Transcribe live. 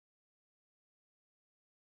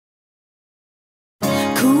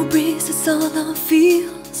sullen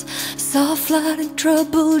fields, soft light and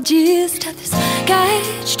troubled years. Tell this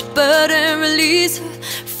caged bird and release her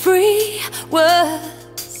free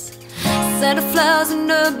words. Santa flowers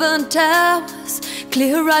and urban towers,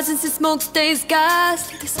 clear horizons and smoke-stained skies.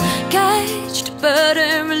 Take this caged bird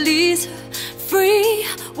and release her free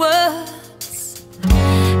words.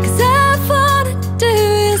 'Cause all I wanna do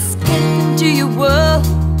is get into your world.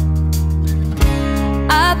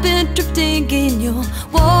 I've been drifting in your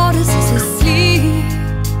waters as I sleep.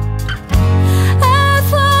 I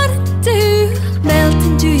wanna do melt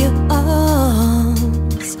into your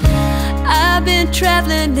arms. I've been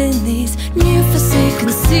traveling in these new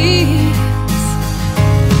forsaken seas.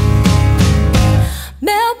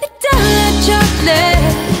 Melt me down like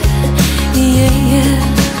chocolate, yeah, yeah.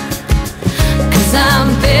 'Cause I'm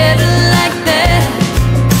better like that.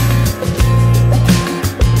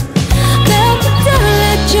 Melt me down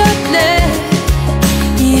like chocolate,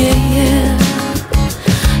 yeah, yeah.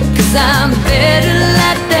 'Cause I'm better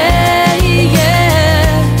like that, yeah.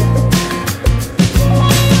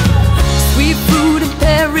 Sweet fruit and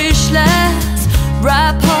perish lies,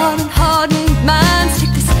 ripe heart and hardened minds.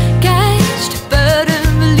 Take this caged bird and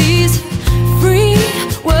release free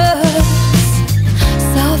words.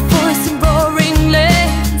 Soft voice and roaring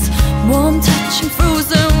lanes, warm touch and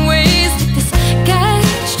frozen waves. Take this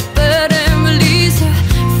caged bird and release her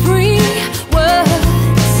free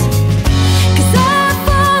words. 'Cause all I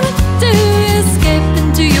wanna do is escape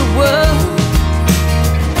into your world.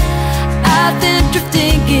 I've been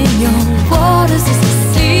drifting in your waters as I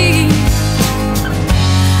sleep.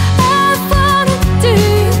 I wanna do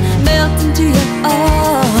melt into your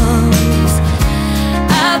arms.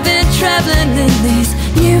 I've been traveling in these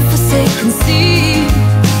new forsaken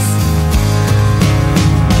seas.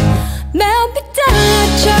 Melt me down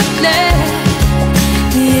like chocolate,